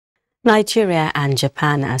Nigeria and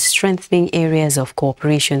Japan are strengthening areas of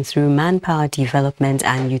cooperation through manpower development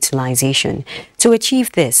and utilization. To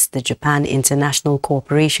achieve this, the Japan International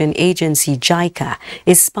Cooperation Agency (JICA)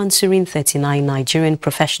 is sponsoring 39 Nigerian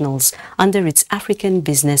professionals under its African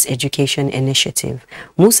Business Education Initiative.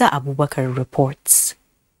 Musa Abubakar reports.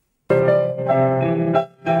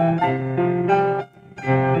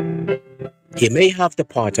 He may have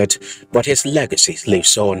departed, but his legacy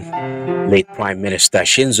lives on. Late Prime Minister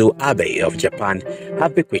Shinzo Abe of Japan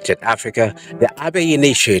have bequeathed Africa the Abe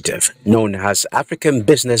Initiative, known as African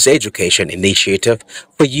Business Education Initiative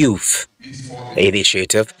for Youth. The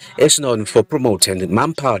initiative is known for promoting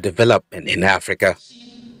manpower development in Africa.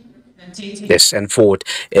 This effort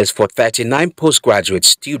is for 39 postgraduate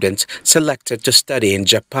students selected to study in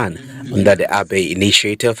Japan under the Abe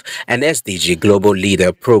Initiative and SDG Global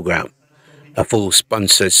Leader Program, a full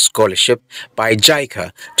sponsored scholarship by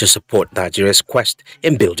JICA to support Nigeria's quest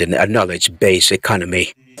in building a knowledge-based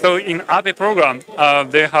economy. So in Abe program,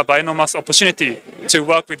 they have enormous opportunity to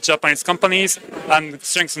work with Japanese companies and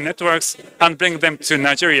strengthen networks and bring them to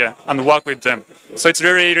Nigeria and work with them. So it's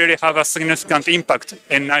really have a significant impact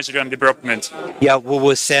in Nigerian development. Yeah, we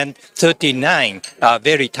will send 39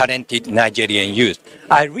 very talented Nigerian youth.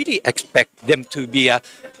 I really expect them to be an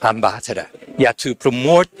ambassador, to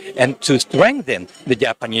promote and to strengthen the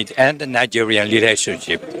Japanese and the Nigerian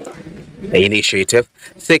relationship. The initiative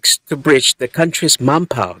seeks to bridge the country's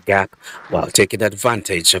manpower gap while taking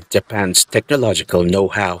advantage of Japan's technological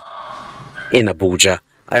know-how. In Abuja,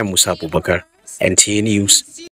 I am Musa Abubakar, NTA News.